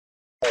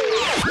Hi,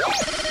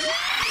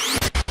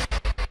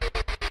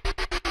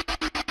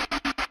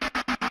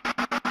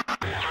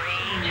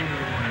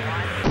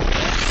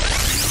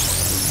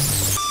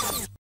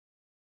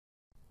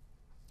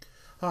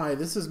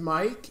 this is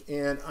Mike,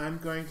 and I'm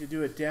going to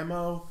do a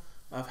demo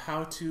of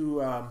how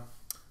to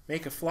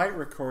make a flight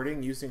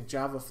recording using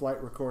Java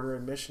Flight Recorder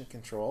and Mission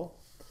Control.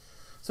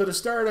 So to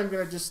start, I'm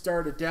going to just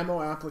start a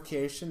demo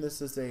application.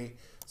 This is a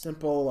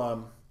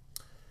simple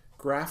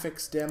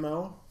graphics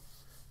demo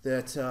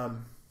that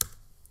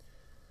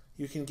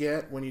you can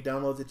get when you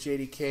download the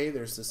JDK.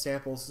 There's the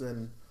samples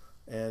and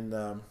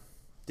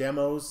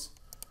demos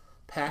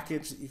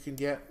package that you can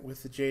get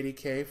with the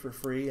JDK for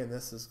free, and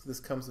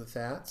this comes with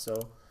that.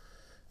 So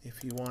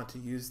if you want to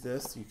use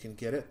this, you can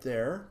get it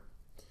there.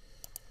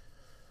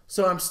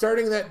 So I'm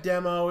starting that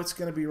demo. It's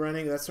going to be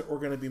running. That's what we're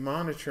going to be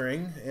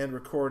monitoring and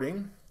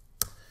recording.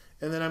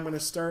 And then I'm going to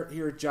start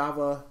here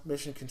Java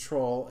Mission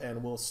Control,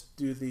 and we'll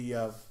do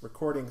the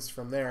recordings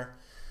from there.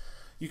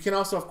 You can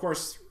also, of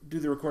course, do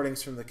the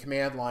recordings from the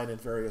command line in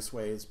various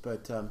ways,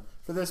 but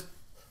for this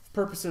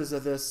purposes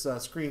of this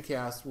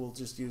screencast, we'll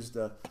just use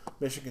the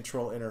Mission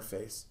Control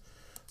interface.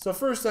 So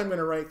first I'm going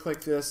to right-click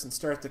this and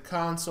start the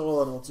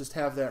console, and we'll just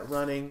have that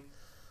running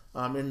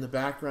in the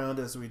background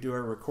as we do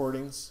our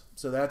recordings.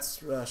 So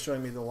that's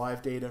showing me the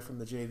live data from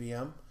the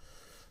JVM.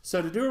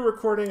 So to do a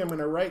recording, I'm going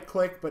to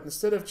right-click, but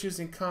instead of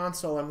choosing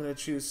console, I'm going to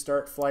choose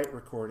Start Flight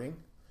Recording,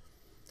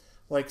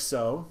 like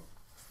so.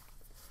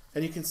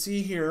 And you can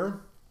see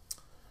here,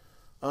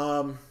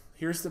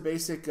 here's the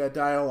basic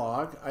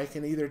dialog. I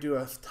can either do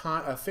a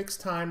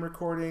fixed time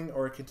recording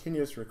or a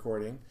continuous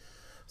recording.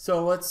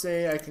 So let's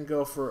say I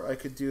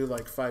could do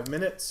like 5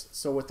 minutes.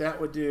 So what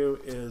that would do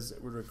is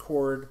it would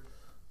record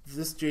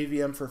this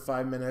JVM for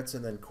 5 minutes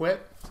and then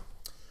quit.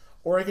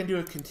 Or I can do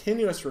a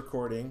continuous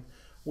recording,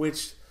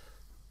 which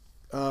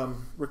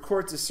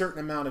records a certain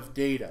amount of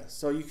data.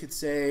 So you could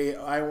say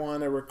I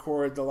want to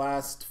record the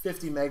last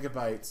 50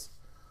 megabytes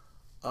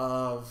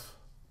of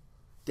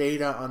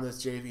data on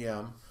this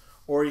JVM.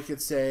 Or you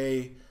could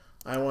say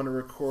I want to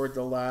record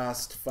the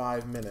last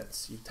 5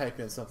 minutes. You type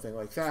in something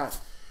like that,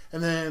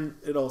 and then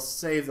it'll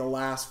save the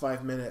last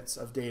 5 minutes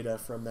of data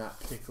from that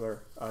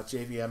particular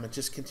JVM and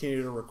just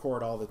continue to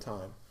record all the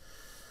time.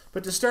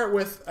 But to start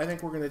with, I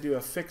think we're going to do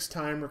a fixed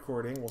time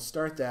recording. We'll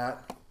start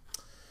that.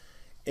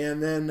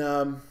 And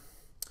then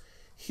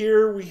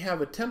here we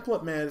have a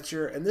template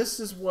manager, and this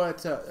is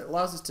what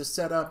allows us to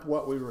set up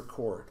what we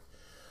record.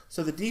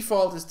 So the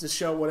default is to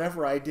show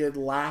whatever I did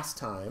last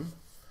time.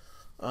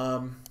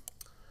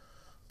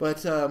 But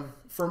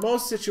for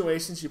most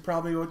situations, you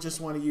probably would just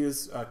want to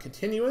use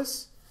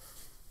continuous.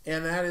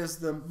 And that is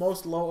the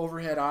most low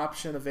overhead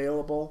option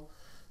available,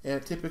 and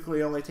it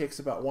typically only takes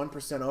about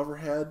 1%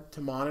 overhead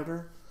to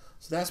monitor.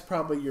 So that's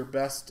probably your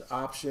best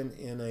option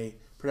in a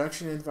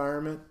production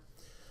environment.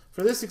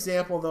 For this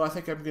example, though, I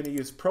think I'm going to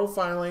use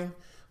profiling,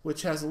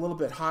 which has a little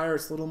bit higher,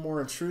 it's a little more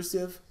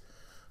intrusive,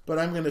 but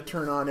I'm going to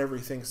turn on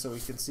everything so we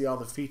can see all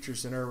the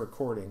features in our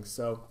recording.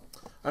 So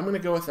I'm going to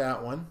go with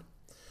that one.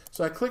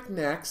 So I click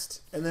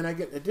Next, and then I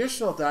get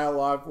additional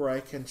dialog where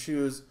I can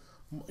choose,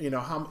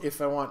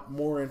 if I want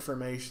more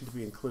information to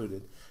be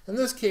included. In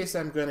this case,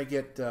 I'm going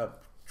to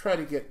try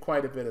to get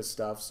quite a bit of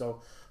stuff.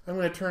 So I'm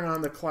going to turn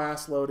on the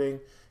class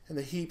loading and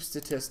the heap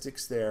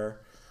statistics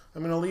there.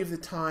 I'm going to leave the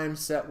time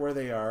set where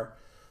they are.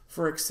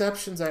 For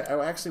exceptions, I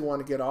actually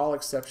want to get all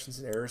exceptions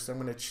and errors, so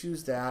I'm going to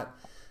choose that.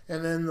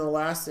 And then the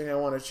last thing I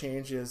want to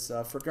change is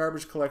for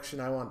garbage collection,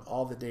 I want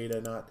all the data,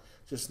 not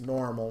just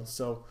normal.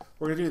 So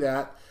we're going to do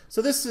that.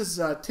 So this is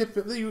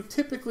you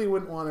typically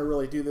wouldn't want to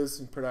really do this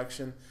in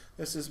production.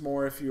 This is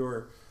more if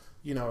you're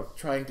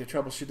trying to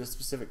troubleshoot a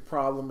specific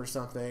problem or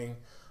something.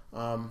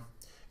 And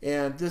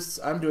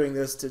I'm doing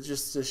this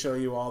just to show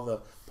you all the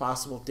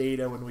possible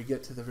data when we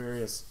get to the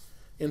various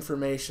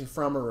information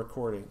from a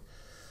recording.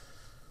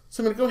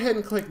 So I'm going to go ahead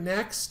and click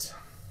Next,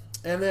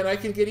 and then I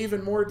can get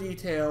even more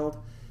detailed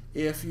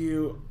if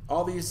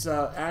all these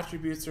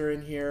attributes are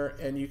in here,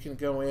 and you can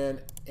go in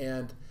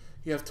and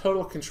you have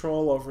total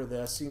control over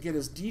this. You can get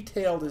as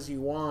detailed as you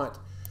want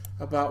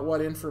about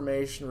what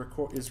information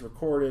is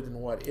recorded and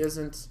what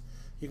isn't.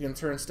 You can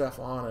turn stuff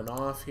on and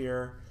off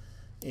here,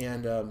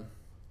 and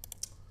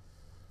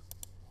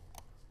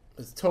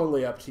it's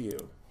totally up to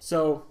you.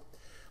 So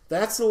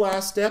that's the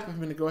last step. I'm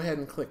going to go ahead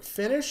and click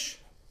Finish,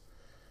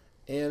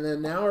 and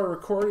then now our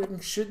recording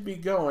should be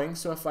going.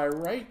 So if I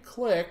right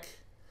click,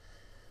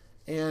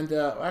 and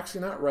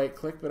actually not right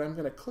click, but I'm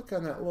going to click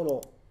on that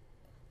little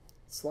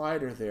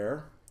slider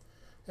there,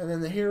 and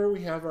then here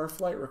we have our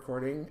flight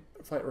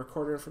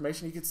recorder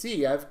information. You can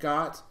see I've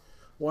got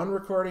one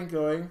recording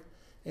going,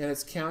 and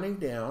it's counting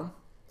down.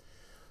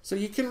 So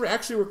you can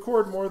actually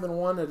record more than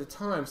one at a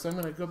time. So I'm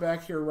going to go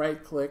back here,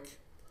 right click.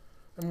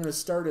 I'm going to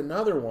start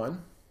another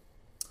one.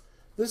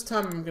 This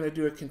time I'm going to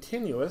do a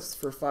continuous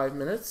for 5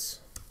 minutes.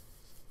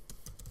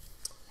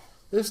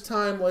 This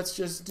time let's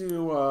just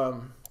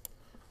do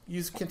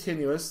use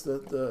continuous,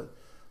 the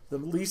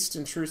least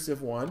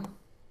intrusive one.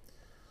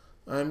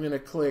 I'm going to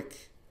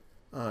click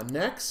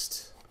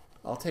Next,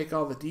 I'll take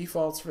all the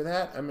defaults for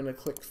that. I'm going to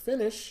click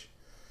Finish.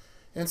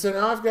 And so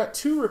now I've got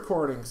 2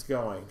 recordings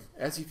going,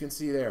 as you can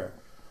see there.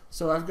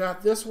 So I've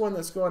got this one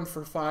that's going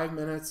for 5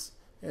 minutes,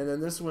 and then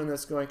this one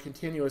that's going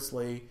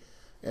continuously,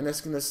 and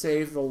it's going to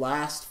save the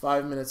last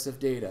 5 minutes of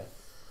data.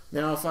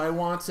 Now if I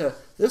want to,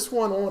 this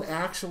one won't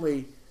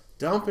actually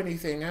dump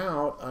anything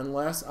out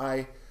unless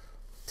I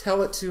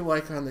tell it to,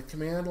 like on the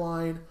command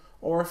line,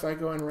 or if I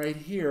go in right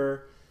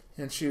here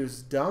and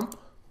choose Dump.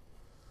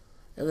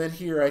 And then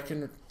here I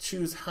can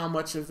choose how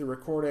much of the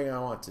recording I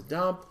want to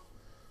dump.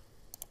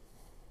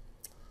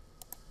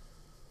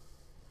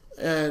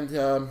 And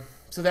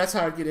so that's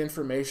how I get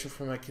information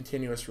from my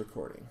continuous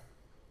recording.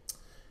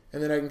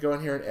 And then I can go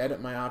in here and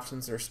edit my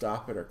options or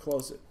stop it or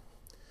close it.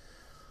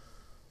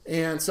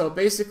 And so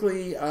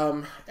basically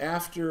to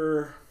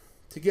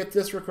get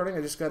this recording,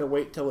 I just got to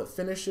wait till it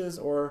finishes,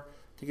 or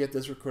to get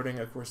this recording,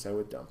 of course, I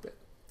would dump it.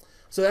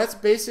 So that's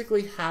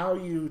basically how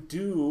you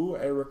do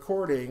a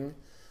recording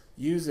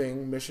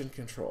using Mission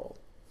Control.